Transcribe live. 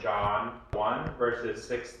verses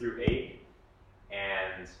 6 through 8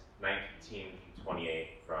 and 19 through 28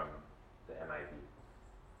 from the NIV.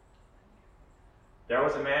 There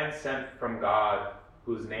was a man sent from God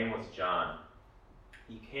whose name was John.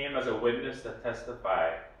 He came as a witness to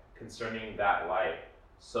testify concerning that light,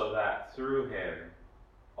 so that through him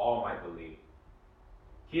all might believe.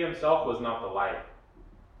 He himself was not the light.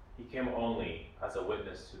 He came only as a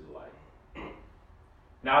witness to the light.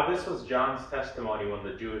 Now this was John's testimony when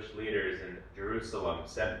the Jewish leaders in Jerusalem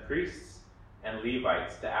sent priests and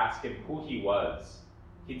Levites to ask him who he was.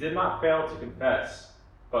 He did not fail to confess,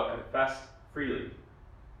 but confessed freely,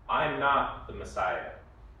 "I am not the Messiah."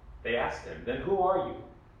 They asked him, "Then who are you?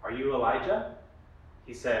 Are you Elijah?"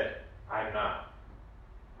 He said, "I am not."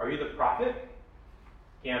 "Are you the prophet?"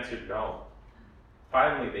 He answered, "No."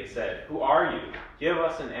 Finally they said, "Who are you? Give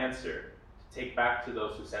us an answer to take back to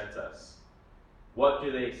those who sent us. What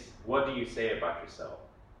do you say about yourself?"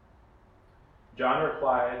 John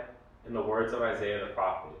replied in the words of Isaiah the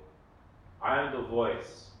prophet, "I am the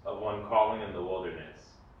voice of one calling in the wilderness.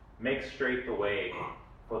 Make straight the way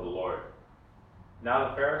for the Lord." Now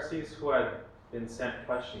the Pharisees who had been sent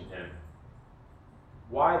questioned him,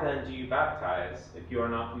 "Why then do you baptize if you are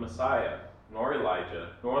not the Messiah, nor Elijah,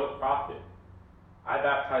 nor the prophet?" "I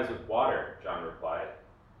baptize with water," John replied,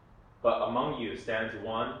 "but among you stands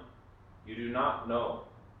one you do not know.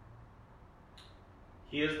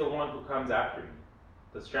 He is the one who comes after me,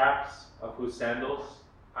 the straps of whose sandals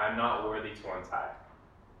I am not worthy to untie."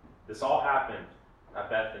 This all happened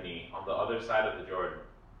at Bethany on the other side of the Jordan,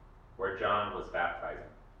 where John was baptizing.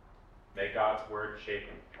 May God's word shape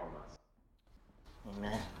and form us.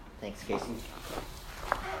 Amen. Thanks, Casey.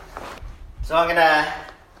 So I'm going to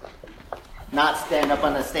not stand up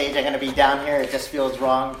on the stage. I'm going to be down here. It just feels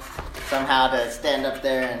wrong somehow to stand up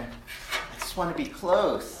there, and I just want to be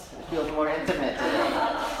close. It feels more intimate today.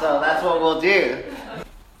 So that's what we'll do.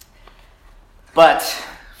 But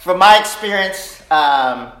from my experience,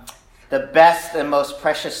 the best and most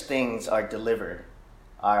precious things are delivered,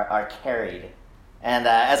 are carried. And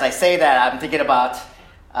as I say that, I'm thinking about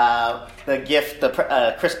the gift,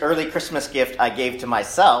 the early Christmas gift I gave to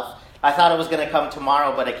myself. I thought it was going to come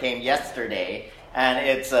tomorrow, but it came yesterday, and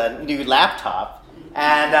it's a new laptop.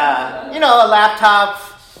 And, a laptop,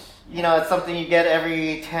 it's something you get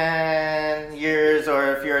every 10 years,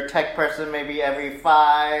 or if you're a tech person, maybe every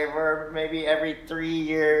 5 or maybe every 3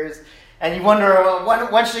 years. And you wonder,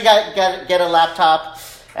 when should you get a laptop?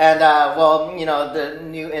 And, the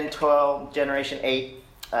new Intel Generation 8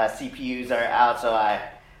 CPUs are out, so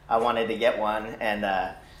I wanted to get one.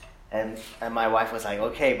 And my wife was like,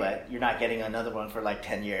 "Okay, but you're not getting another one for like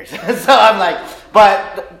 10 years. So I'm like,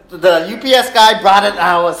 but the UPS guy brought it, and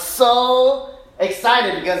I was so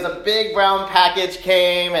excited because the big brown package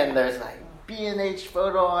came, and there's like B&H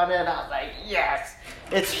photo on it. I was like, yes,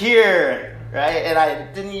 it's here, right? And I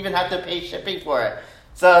didn't even have to pay shipping for it.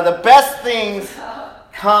 So the best things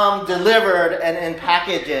come delivered and in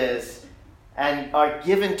packages and are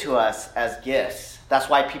given to us as gifts. That's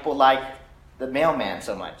why people like the mailman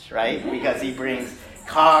so much, right? Because he brings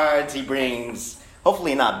cards, he brings,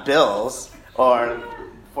 hopefully not bills or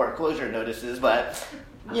foreclosure notices, but,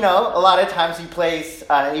 a lot of times he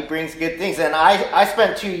brings good things. And I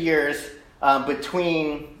spent 2 years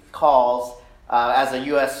between calls as a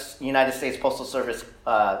United States Postal Service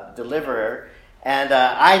deliverer. And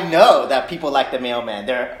I know that people like the mailman.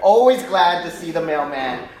 They're always glad to see the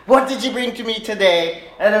mailman. What did you bring to me today?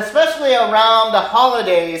 And especially around the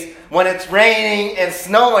holidays when it's raining and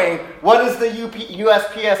snowing, what does the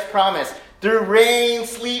USPS promise? Through rain,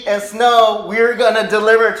 sleet, and snow, we're going to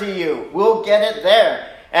deliver to you. We'll get it there.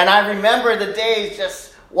 And I remember the days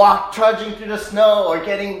just trudging through the snow or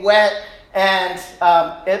getting wet, and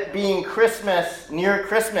it being near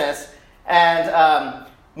Christmas. And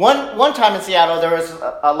One time in Seattle, there was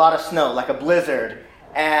a lot of snow, like a blizzard,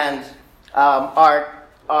 and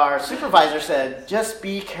our supervisor said, "Just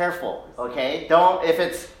be careful, okay? Don't if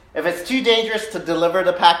it's too dangerous to deliver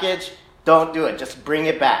the package, don't do it. Just bring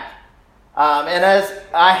it back." And as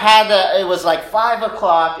I it was like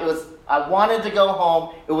 5:00. I wanted to go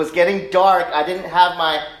home. It was getting dark. I didn't have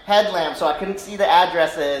my headlamp, so I couldn't see the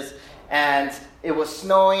addresses, and it was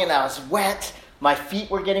snowing, and I was wet. My feet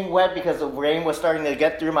were getting wet because the rain was starting to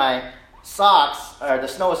get through my socks, or the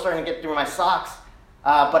snow was starting to get through my socks.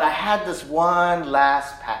 But I had this one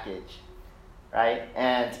last package, right?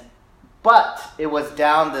 But it was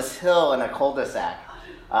down this hill in a cul-de-sac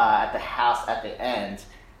at the house at the end.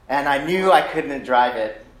 And I knew I couldn't drive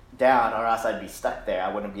it down, or else I'd be stuck there. I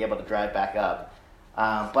wouldn't be able to drive back up.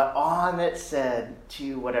 But on it said,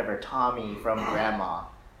 "To whatever, Tommy from Grandma."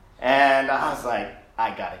 And I was like,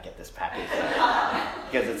 I gotta get this package.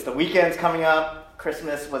 Because it's the weekend's coming up.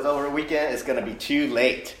 Christmas was over a weekend. It's gonna be too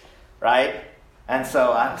late, right? And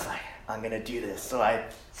so I was like, I'm gonna do this. So I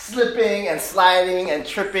slipping and sliding and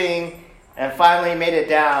tripping and finally made it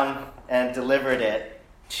down and delivered it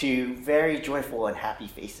to very joyful and happy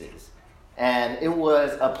faces. And it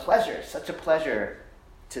was a pleasure, such a pleasure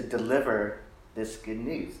to deliver this good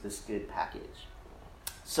news, this good package.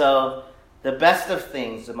 So the best of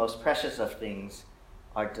things, the most precious of things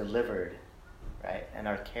are delivered, right, and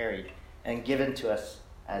are carried and given to us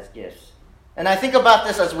as gifts. And I think about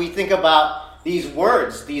this as we think about these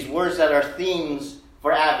words that are themes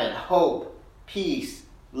for Advent: hope, peace,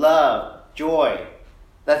 love, joy.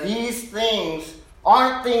 That these things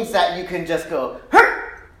aren't things that you can just go,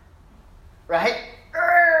 right?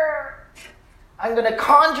 I'm going to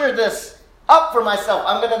conjure this up for myself.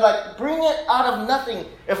 I'm going to bring it out of nothing.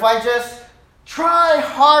 If I just try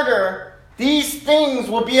harder, these things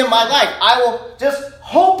will be in my life. I will just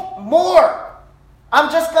hope more.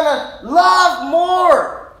 I'm just going to love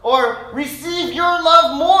more or receive your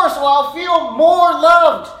love more so I'll feel more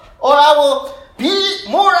loved or I will be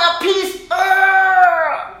more at peace.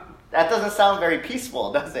 That doesn't sound very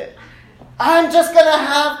peaceful, does it? I'm just going to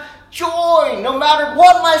have joy. No matter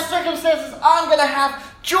what my circumstances, I'm going to have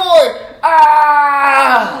joy.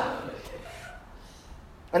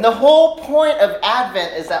 And the whole point of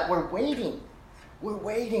Advent is that we're waiting. We're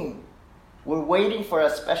waiting. We're waiting for a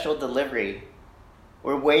special delivery.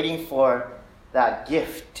 We're waiting for that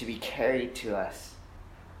gift to be carried to us,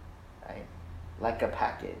 right? Like a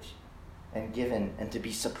package and given and to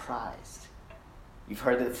be surprised. You've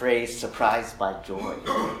heard the phrase, surprised by joy,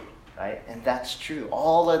 right? And that's true.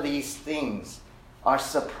 All of these things are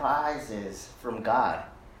surprises from God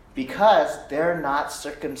because they're not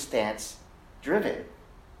circumstance driven.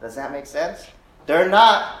 Does that make sense? They're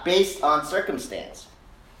not based on circumstance,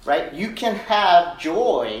 right? You can have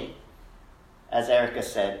joy, as Erica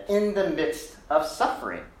said, in the midst of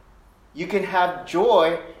suffering. You can have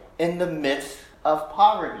joy in the midst of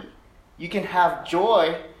poverty. You can have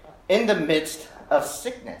joy in the midst of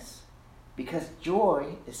sickness, because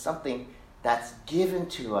joy is something that's given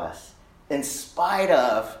to us in spite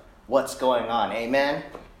of what's going on. Amen?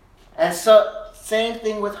 And so, same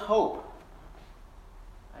thing with hope.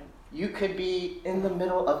 Right? You could be in the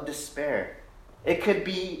middle of despair. It could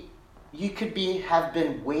be, have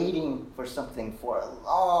been waiting for something for a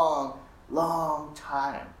long, long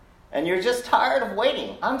time. And you're just tired of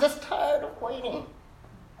waiting. I'm just tired of waiting.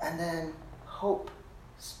 And then hope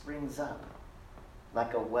springs up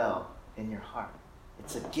like a well in your heart.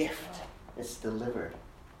 It's a gift. It's delivered.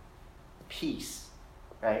 Peace,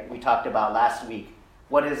 right? We talked about last week.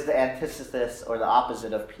 What is the antithesis or the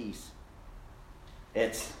opposite of peace?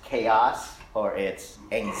 It's chaos, or it's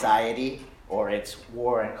anxiety, or it's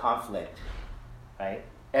war and conflict, right?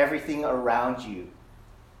 Everything around you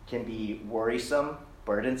can be worrisome,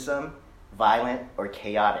 burdensome, violent, or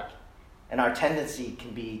chaotic. And our tendency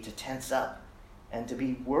can be to tense up and to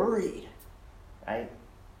be worried, right?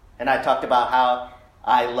 And I talked about how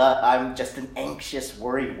I'm just an anxious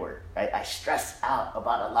worrywart, right? I stress out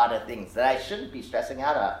about a lot of things that I shouldn't be stressing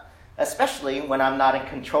out about, especially when I'm not in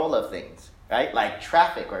control of things, right? Like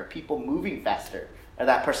traffic or people moving faster, or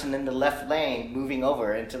that person in the left lane moving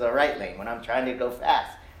over into the right lane when I'm trying to go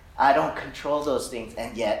fast. I don't control those things,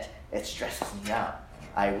 and yet it stresses me out.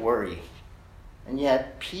 I worry. And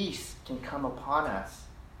yet peace can come upon us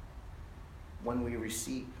when we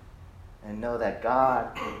receive and know that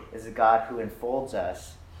God is a God who enfolds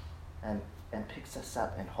us and picks us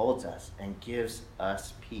up and holds us and gives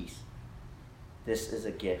us peace. This is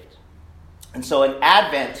a gift. And so in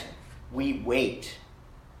Advent, we wait.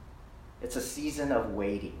 It's a season of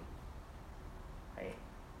waiting, right?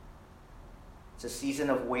 It's a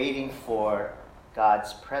season of waiting for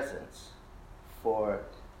God's presence, for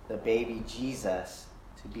the baby Jesus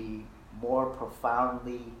to be more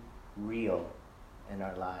profoundly real in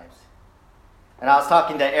our lives. And I was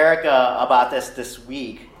talking to Erica about this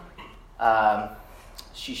week.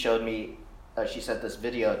 She showed me, she sent this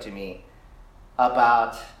video to me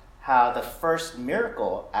about how the first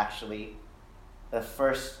miracle, actually, the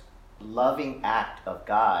first loving act of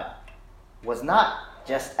God was not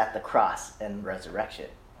just at the cross and resurrection,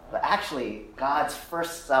 but actually God's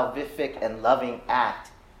first salvific and loving act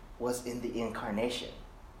was in the incarnation,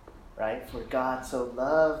 right? For God so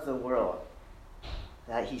loved the world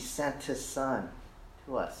that he sent his son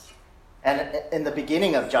to us. And in the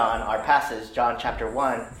beginning of John, our passage, John chapter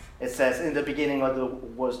 1, it says, in the beginning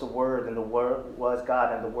was the Word, and the Word was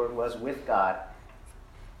God, and the Word was with God.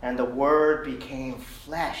 And the Word became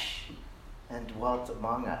flesh and dwelt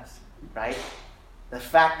among us, right? The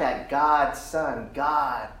fact that God's Son,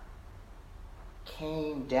 God,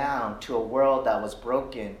 came down to a world that was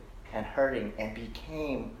broken and hurting and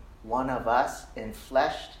became one of us,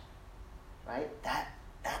 enfleshed, right?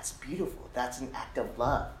 That's beautiful. That's an act of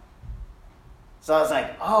love. So I was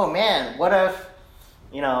like, oh man, what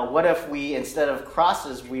if we, instead of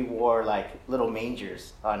crosses, we wore like little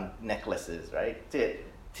mangers on necklaces, right?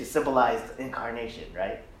 To symbolize the incarnation,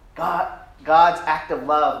 right? God's act of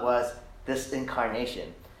love was this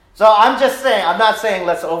incarnation. So I'm not saying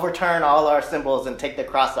let's overturn all our symbols and take the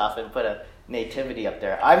cross off and put a nativity up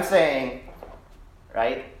there. I'm saying,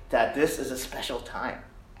 right, that this is a special time,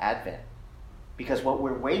 Advent. Because what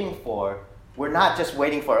we're waiting for, we're not just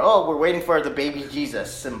waiting for, we're waiting for the baby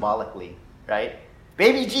Jesus symbolically, right?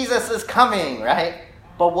 Baby Jesus is coming, right?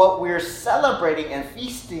 But what we're celebrating and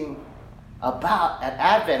feasting about at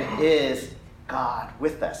Advent is God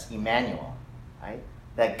with us, Emmanuel, right?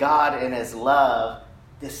 That God in his love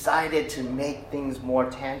decided to make things more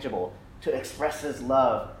tangible, to express his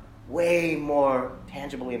love way more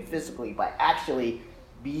tangibly and physically by actually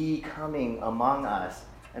becoming among us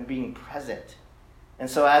and being present. And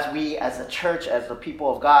so as we, as a church, as the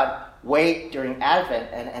people of God, wait during Advent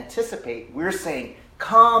and anticipate, we're saying,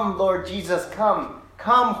 come, Lord Jesus, come.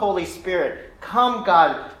 Come, Holy Spirit. Come,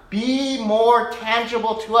 God. Be more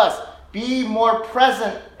tangible to us. Be more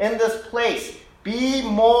present in this place. Be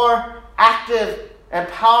more active and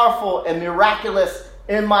powerful and miraculous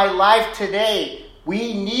in my life today.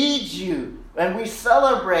 We need you. And we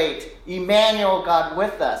celebrate Emmanuel, God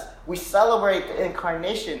with us. We celebrate the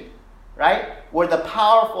incarnation, right? Where the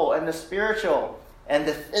powerful and the spiritual and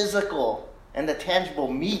the physical and the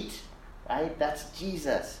tangible meet, right? That's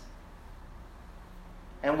Jesus.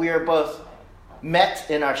 And we are both met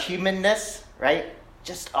in our humanness, right?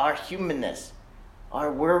 Just our humanness,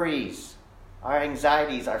 our worries, our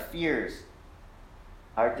anxieties, our fears,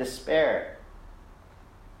 our despair.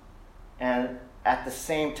 And at the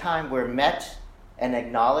same time, we're met and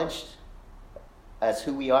acknowledged as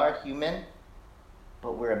who we are, human,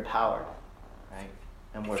 but we're empowered, right?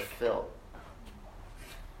 And we're filled.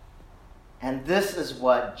 And this is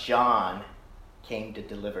what John came to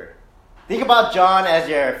deliver. Think about John as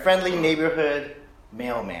your friendly neighborhood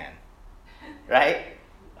mailman, right?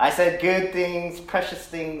 I said good things, precious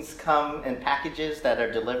things come in packages that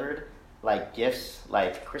are delivered, like gifts,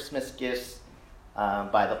 like Christmas gifts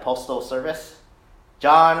by the postal service.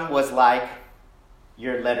 John was like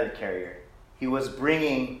your letter carrier. He was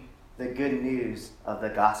bringing the good news of the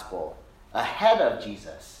gospel ahead of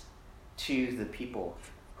Jesus to the people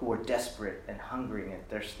who were desperate and hungry and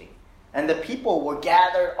thirsty. And the people were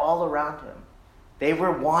gathered all around him. They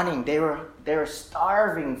were wanting, they were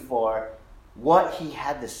starving for what he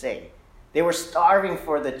had to say. They were starving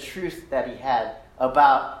for the truth that he had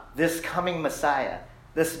about this coming Messiah,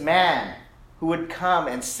 this man who would come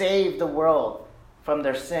and save the world from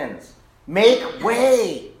their sins. Make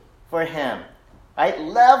way for him, right?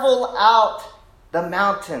 Level out the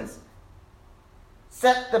mountains.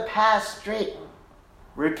 Set the path straight.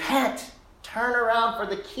 Repent. Turn around, for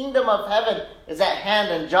the kingdom of heaven is at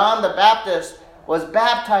hand. And John the Baptist was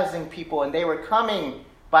baptizing people, and they were coming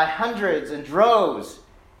by hundreds and droves.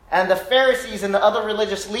 And the Pharisees and the other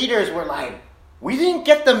religious leaders were like, we didn't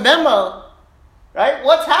get the memo, right?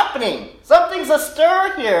 What's happening? Something's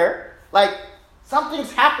astir here. Like,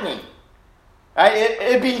 something's happening, right?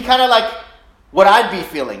 It'd be kind of like what I'd be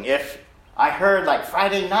feeling if I heard, like,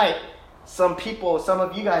 Friday night, some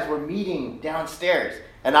of you guys were meeting downstairs.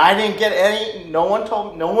 And I didn't get no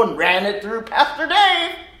one ran it through Pastor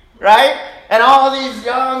Dave, right? And all these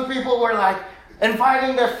young people were like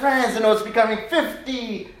inviting their friends, and it was becoming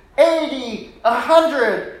 50, 80,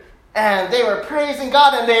 100. And they were praising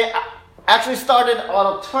God, and they actually started an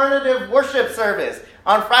alternative worship service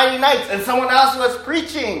on Friday nights, and someone else was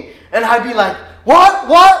preaching. And I'd be like,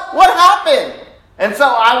 what happened? And so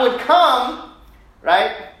I would come,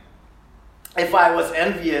 right? If I was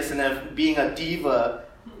envious and if being a diva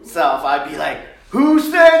self, I'd be like, who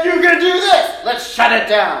said you could do this? Let's shut it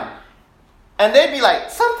down. And they'd be like,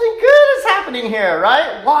 something good is happening here,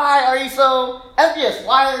 right? Why are you so envious?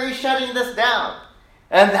 Why are you shutting this down?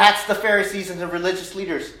 And that's the Pharisees and the religious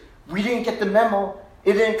leaders. We didn't get the memo.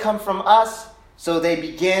 It didn't come from us. So they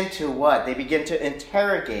begin to what? They begin to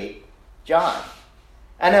interrogate John.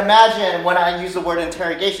 And imagine when I use the word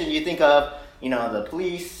interrogation, you think of, the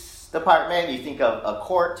police department, you think of a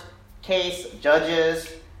court case,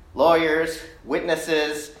 judges, lawyers,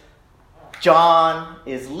 witnesses. John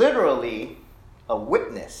is literally a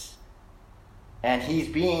witness, and he's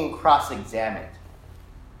being cross-examined.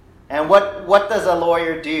 And what does a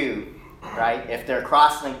lawyer do, right, if they're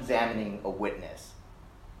cross-examining a witness?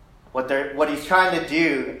 What he's trying to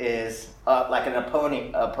do is, like an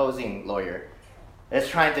opposing lawyer, is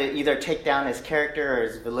trying to either take down his character or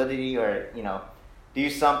his validity, or do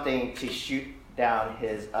something to shoot down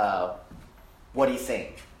his what he's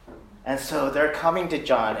saying. And so they're coming to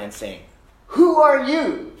John and saying, "Who are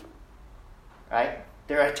you?" Right?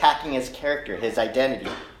 They're attacking his character, his identity.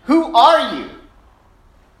 "Who are you?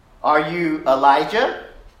 Are you Elijah?"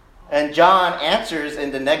 And John answers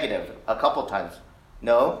in the negative a couple times.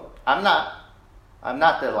 "No, I'm not. I'm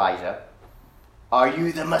not the Elijah." "Are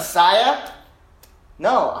you the Messiah?"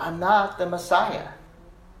 "No, I'm not the Messiah."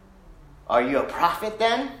 "Are you a prophet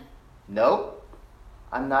then?" "No,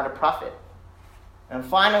 I'm not a prophet." And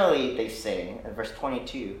finally they say in verse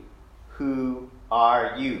 22, "Who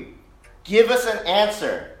are you? Give us an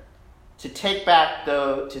answer to take back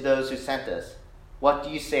to those who sent us. What do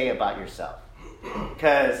you say about yourself?"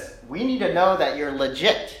 Because we need to know that you're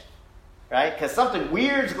legit, right? Because something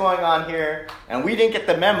weird's going on here, and we didn't get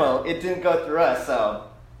the memo. It didn't go through us, so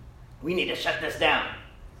we need to shut this down.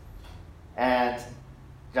 And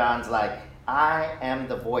John's like, "I am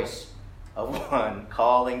the voice of one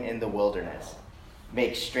calling in the wilderness.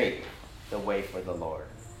 Make straight the way for the Lord."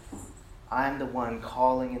 I'm the one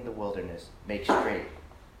calling in the wilderness. Make straight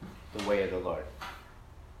the way of the Lord.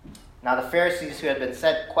 Now the Pharisees who had been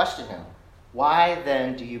sent questioned him. "Why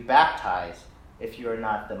then do you baptize if you are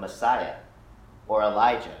not the Messiah, or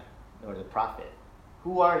Elijah, nor the prophet?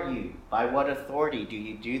 Who are you? By what authority do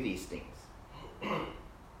you do these things?"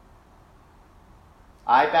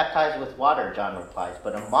 "I baptize with water," John replies,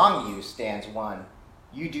 "but among you stands one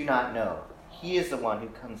you do not know. He is the one who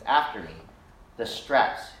comes after me, the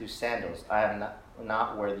straps whose sandals I am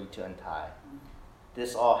not worthy to untie."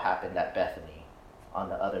 This all happened at Bethany, on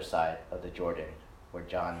the other side of the Jordan, where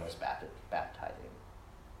John was baptizing.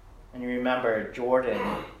 And you remember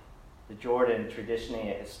the Jordan traditionally,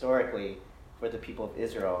 historically, for the people of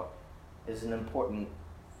Israel, is an important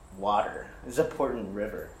water, is an important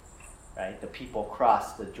river, right? The people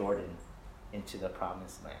cross the Jordan into the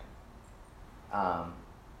promised land.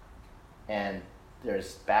 And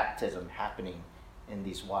there's baptism happening in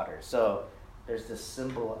these waters. So there's this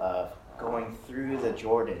symbol of going through the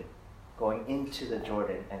Jordan, going into the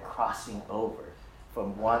Jordan and crossing over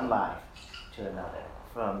from one life to another,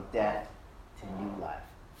 from death to new life,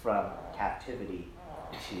 from captivity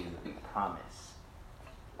to promise.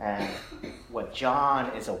 And what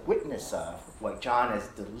John is a witness of, what John is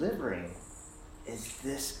delivering, is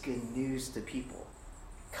this good news to people.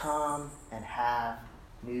 Come and have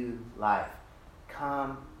new life.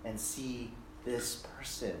 Come and see this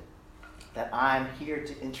person that I'm here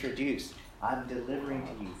to introduce. I'm delivering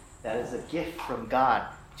to you. That is a gift from God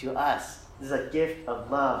to us. This is a gift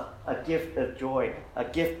of love, a gift of joy, a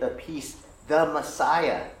gift of peace, the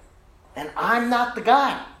Messiah. And I'm not the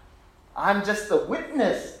guy. I'm just the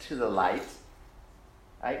witness to the light.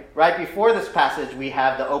 Right before this passage, we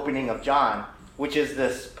have the opening of John, which is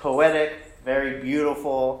this poetic, very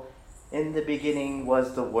beautiful, "In the beginning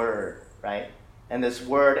was the Word," right? And this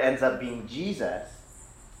Word ends up being Jesus.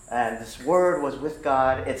 And this Word was with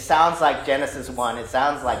God. It sounds like Genesis 1. It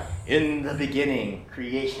sounds like in the beginning,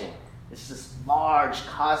 creation. It's this large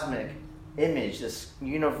cosmic image, this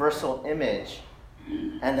universal image.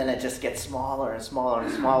 And then it just gets smaller and smaller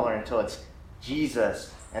and smaller until it's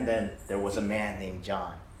Jesus. And then there was a man named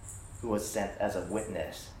John who was sent as a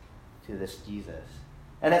witness to this Jesus.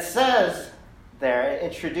 And it says there, it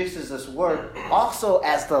introduces this Word also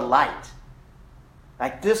as the light.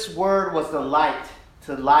 Like this Word was the light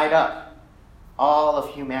to light up all of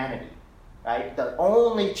humanity, right? The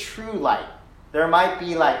only true light. There might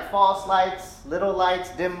be like false lights, little lights,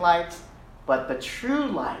 dim lights, but the true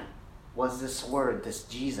light was this Word, this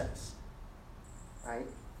Jesus, right?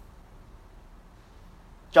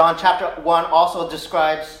 John chapter 1 also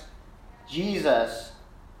describes Jesus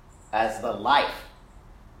as the life,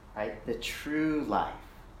 right? The true life.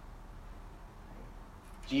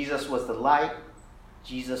 Jesus was the light.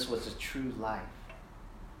 Jesus was the true life.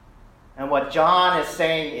 And what John is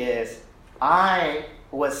saying is, I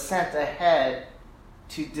was sent ahead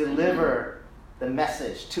to deliver the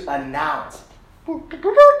message, to announce.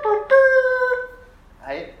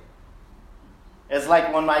 Right? It's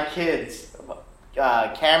like when my kids,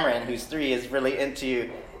 Cameron, who's 3, is really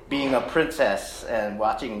into being a princess and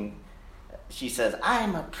watching. She says,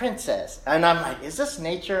 "I'm a princess." And I'm like, is this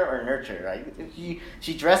nature or nurture? Right?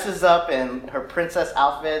 She dresses up in her princess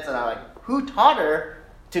outfits, and I'm like, who taught her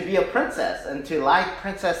to be a princess and to like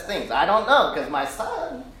princess things? I don't know, because my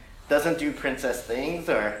son doesn't do princess things,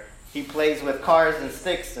 or he plays with cars and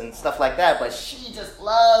sticks and stuff like that, but she just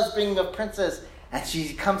loves being a princess. And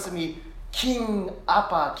she comes to me, King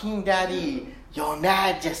Appa, King Daddy, Your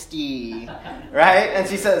Majesty, right? And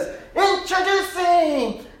she says,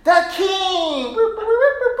 introducing the king.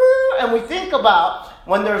 And we think about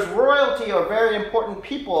when there's royalty or very important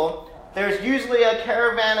people, there's usually a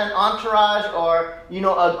caravan, an entourage, or,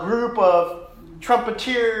 a group of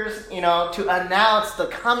trumpeters, to announce the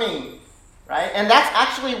coming, right? And that's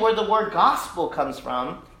actually where the word gospel comes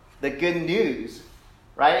from, the good news,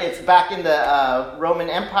 right? It's back in the Roman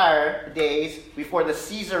Empire days, before the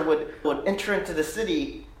Caesar would enter into the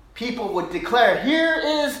city, people would declare, here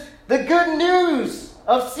is the good news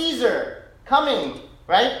of Caesar coming,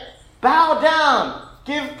 right? Bow down,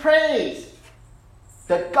 give praise.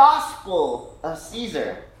 The gospel of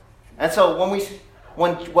Caesar. And so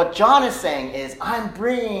when what John is saying is, I'm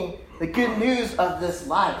bringing the good news of this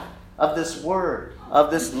life, of this word,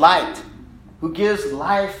 of this light, who gives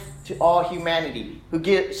life to all humanity, who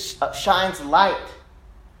shines light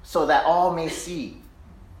so that all may see,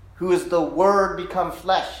 who is the word become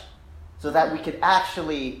flesh, so that we could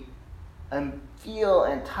actually feel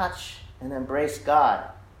and touch and embrace God.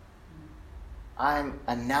 I'm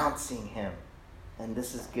announcing him. And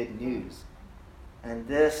this is good news. And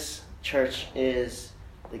this, church, is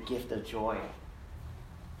the gift of joy.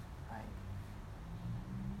 Right?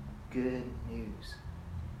 Good news.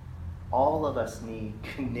 All of us need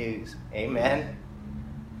good news. Amen?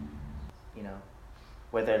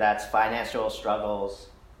 Whether that's financial struggles,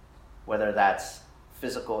 whether that's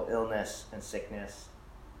physical illness and sickness,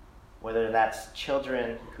 whether that's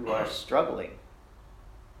children who are struggling,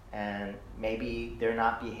 and maybe they're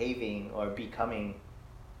not behaving or becoming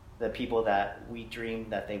the people that we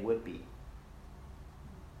dreamed that they would be.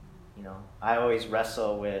 I always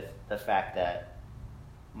wrestle with the fact that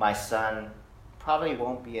my son probably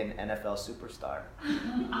won't be an NFL superstar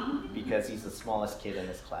because he's the smallest kid in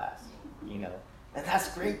his class, And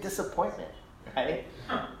that's great disappointment, right?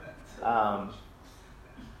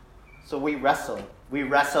 So we wrestle. We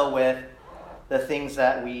wrestle with the things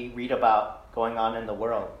that we read about going on in the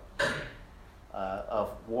world.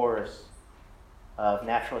 Of wars, of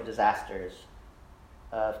natural disasters,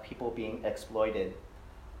 of people being exploited,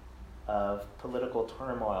 of political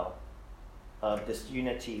turmoil, of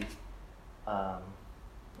disunity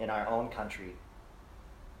in our own country,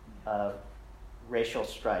 of racial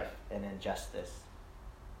strife and injustice,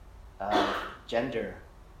 of gender,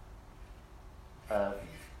 of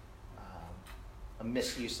a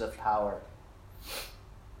misuse of power.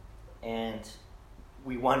 And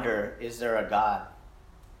we wonder, is there a God?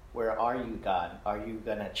 Where are you, God? Are you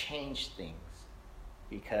going to change things?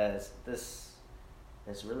 Because this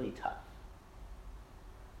is really tough.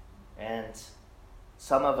 And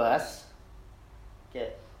some of us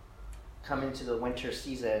come into the winter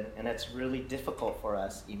season, and it's really difficult for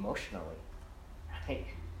us emotionally. Right?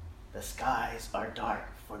 The skies are dark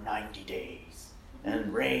for 90 days,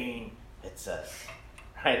 and rain hits us.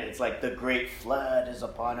 Right? It's like the great flood is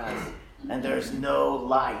upon us. And there's no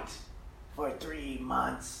light for 3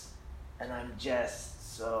 months. And I'm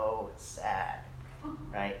just so sad,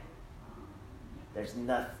 right? There's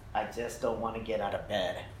nothing, I just don't want to get out of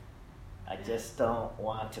bed. I just don't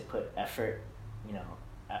want to put effort,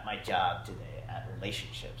 at my job today, at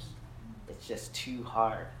relationships. It's just too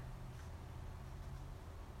hard.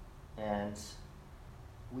 And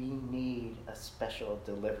we need a special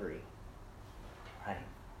delivery, right?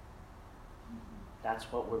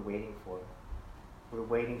 That's what we're waiting for. We're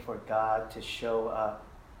waiting for God to show up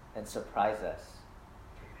and surprise us.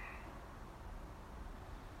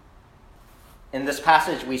 In this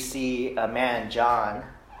passage, we see a man, John,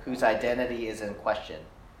 whose identity is in question.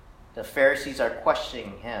 The Pharisees are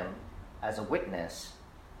questioning him as a witness.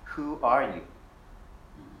 Who are you?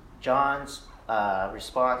 John's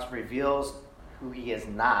response reveals who he is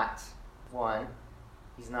not. One,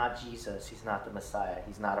 he's not Jesus. He's not the Messiah.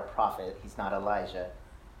 He's not a prophet. He's not Elijah.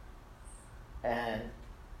 And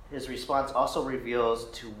his response also reveals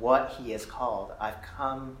to what he is called. I've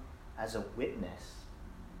come as a witness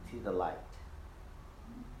to the light.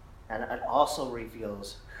 And it also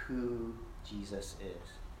reveals who Jesus is.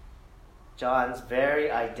 John's very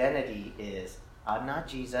identity is, I'm not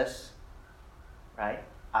Jesus, right?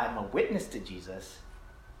 I'm a witness to Jesus,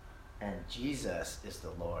 and Jesus is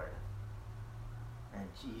the Lord. And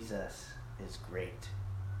Jesus is great.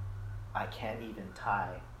 I can't even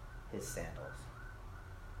tie his sandals.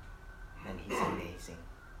 And he's amazing,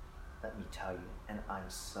 let me tell you. And I'm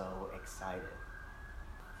so excited.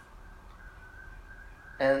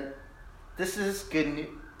 And this is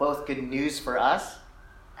both good news for us,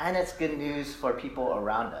 and it's good news for people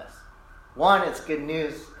around us. One, it's good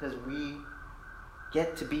news because we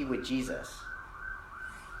get to be with Jesus.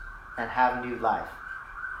 and have new life.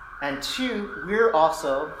 And two, we're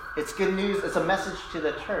also, it's good news, it's a message to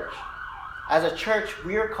the church. As a church,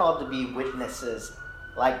 we're called to be witnesses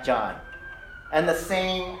like John. And the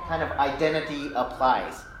same kind of identity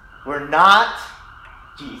applies. We're not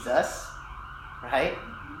Jesus, right?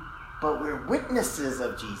 But we're witnesses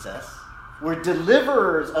of Jesus. We're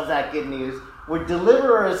deliverers of that good news. We're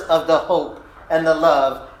deliverers of the hope and the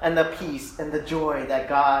love and the peace and the joy that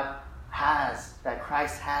God has, that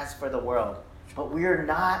Christ has for the world. But we are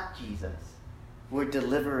not Jesus. We're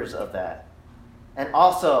deliverers of that. And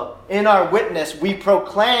also, in our witness, we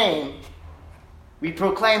proclaim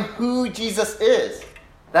who Jesus is.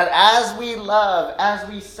 That as we love, as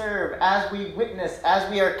we serve, as we witness, as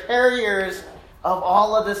we are carriers of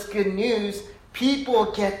all of this good news,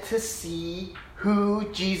 people get to see who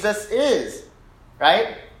Jesus is.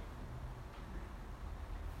 Right?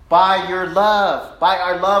 By your love, by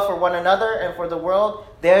our love for one another and for the world,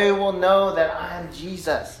 they will know that I am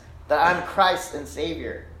Jesus, that I'm Christ and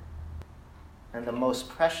Savior. And the most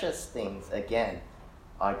precious things, again,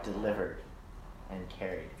 are delivered and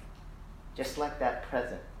carried. Just like that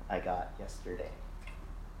present I got yesterday.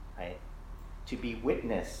 Right? To be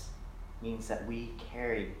witness means that we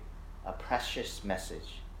carry a precious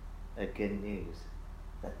message, a good news,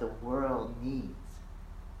 that the world needs.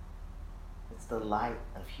 It's the light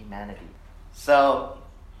of humanity. So,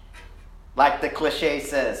 like the cliche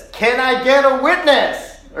says, can I get a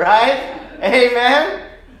witness? Right? Amen?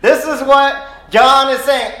 This is what John is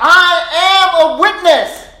saying. I am a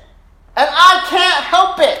witness, and I can't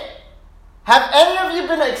help it. Have any of you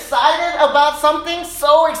been excited about something?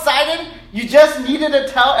 So excited you just needed to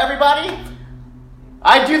tell everybody?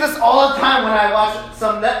 I do this all the time when I watch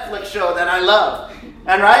some Netflix show that I love.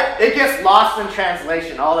 And right, it gets lost in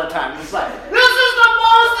translation all the time. It's like, this is the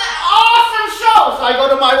most awesome show. So I go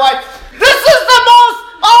to my wife, this is the most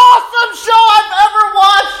awesome show I've ever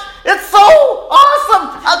watched. It's so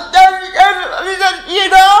awesome. You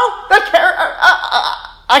know,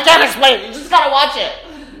 I can't explain it. You just gotta watch it,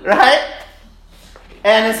 right?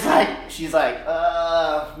 And it's like, she's like,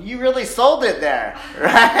 you really sold it there,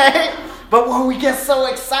 right? But when we get so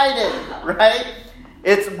excited, right?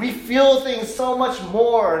 We feel things so much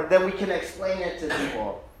more than we can explain it to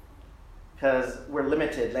people. Because we're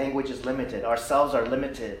limited. Language is limited. Ourselves are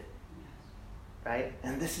limited. Right?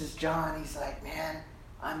 And this is John. He's like, man,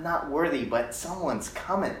 I'm not worthy, but someone's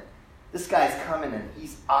coming. This guy's coming and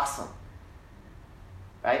he's awesome.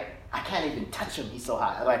 Right? I can't even touch him. He's so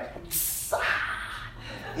hot. I'm like, he's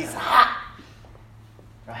hot.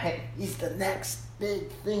 Right? He's the next big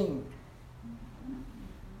thing.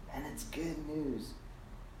 And it's good news.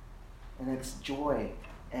 And it's joy.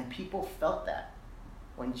 And people felt that.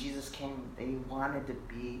 When Jesus came, they wanted to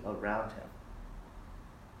be around him.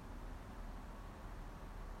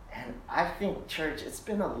 And I think, church, it's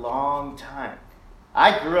been a long time.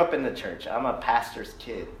 I grew up in the church. I'm a pastor's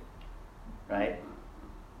kid. Right?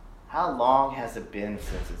 How long has it been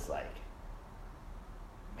since it's like,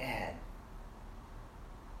 man,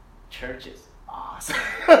 church is awesome.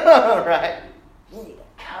 Right? You need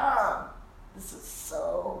to come. This is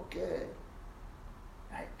so good.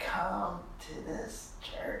 Right? Come to this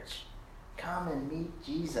church. Come and meet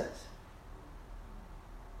Jesus.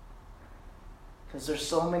 Because there's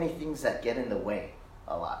so many things that get in the way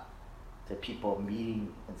a lot to people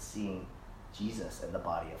meeting and seeing Jesus in the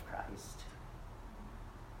body of Christ.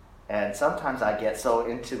 And sometimes I get so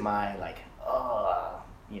into my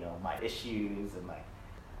my issues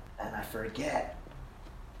and I forget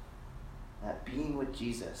that being with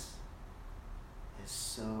Jesus is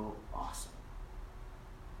so awesome.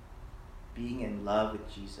 Being in love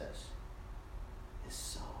with Jesus is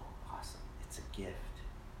so awesome. It's a gift.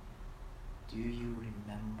 Do you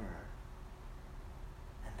remember?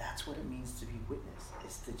 And that's what it means to be witness,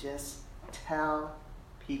 is to just tell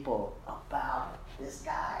people about this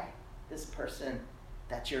guy, this person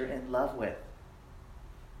that you're in love with.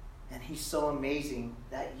 And he's so amazing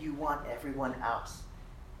that you want everyone else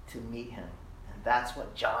to meet him. And that's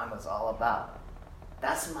what John was all about.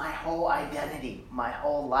 That's my whole identity, my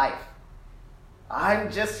whole life.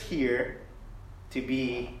 I'm just here to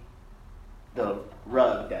be the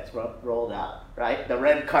rug that's rolled out, right? The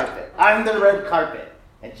red carpet. I'm the red carpet.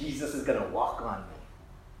 And Jesus is going to walk on me.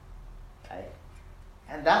 Right?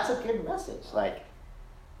 And that's a good message. Like,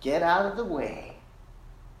 get out of the way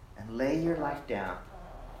and lay your life down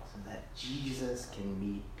so that Jesus can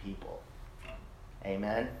meet people.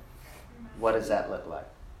 Amen? What does that look like?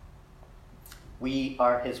 We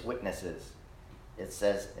are his witnesses, it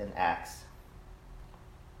says in Acts.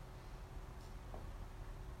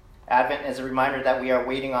 Advent is a reminder that we are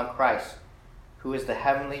waiting on Christ, who is the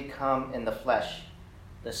heavenly come in the flesh,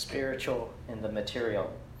 the spiritual in the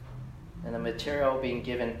material, and the material being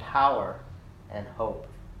given power and hope.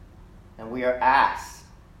 And we are asked,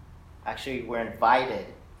 actually we're invited,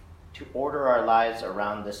 to order our lives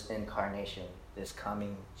around this incarnation, this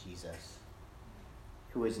coming Jesus,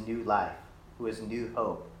 who is new life, who is new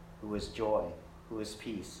hope, who is joy, who is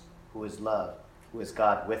peace, who is love, who is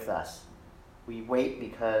God with us. We wait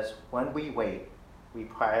because when we wait, we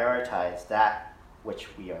prioritize that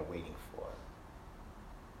which we are waiting for.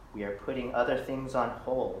 We are putting other things on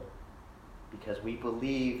hold because we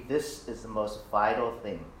believe this is the most vital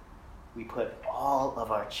thing. We put all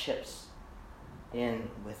of our chips in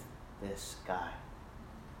with this guy.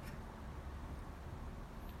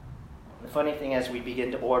 The funny thing is, we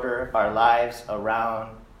begin to order our lives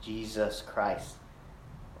around Jesus Christ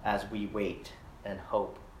as we wait and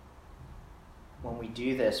hope. When we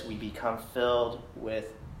do this, we become filled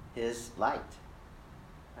with his light,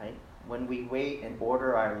 right? When we wait and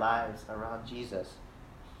order our lives around Jesus,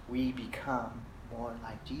 we become more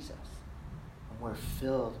like Jesus. And we're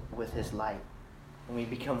filled with his light. And we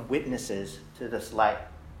become witnesses to this light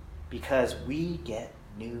because we get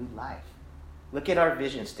new life. Look at our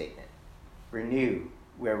vision statement. Renew.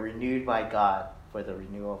 We're renewed by God for the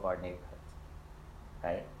renewal of our neighborhoods,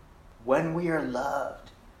 right? When we are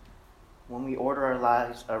loved, when we order our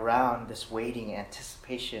lives around this waiting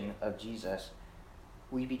anticipation of Jesus,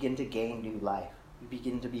 we begin to gain new life. We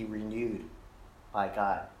begin to be renewed by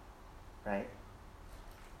God, right?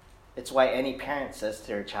 It's why any parent says to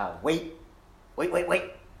their child, wait,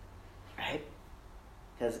 right?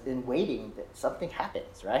 Because in waiting, something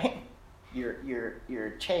happens, right?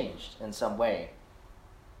 You're changed in some way.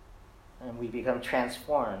 And we become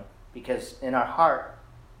transformed because in our heart,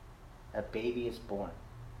 a baby is born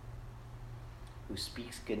who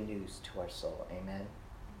speaks good news to our soul. Amen.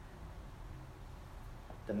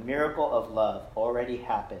 The miracle of love already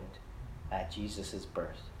happened at Jesus'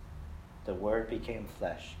 birth. The Word became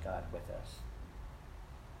flesh, God with us.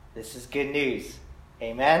 This is good news.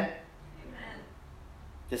 Amen? Amen.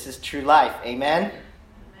 This is true life. Amen? Amen.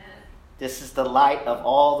 This is the light of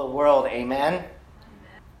all the world. Amen? Amen.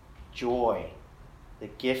 Joy, the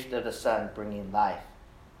gift of the Son bringing life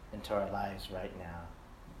into our lives right now.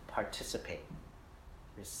 Participate.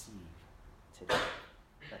 Receive today.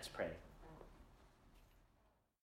 Let's pray.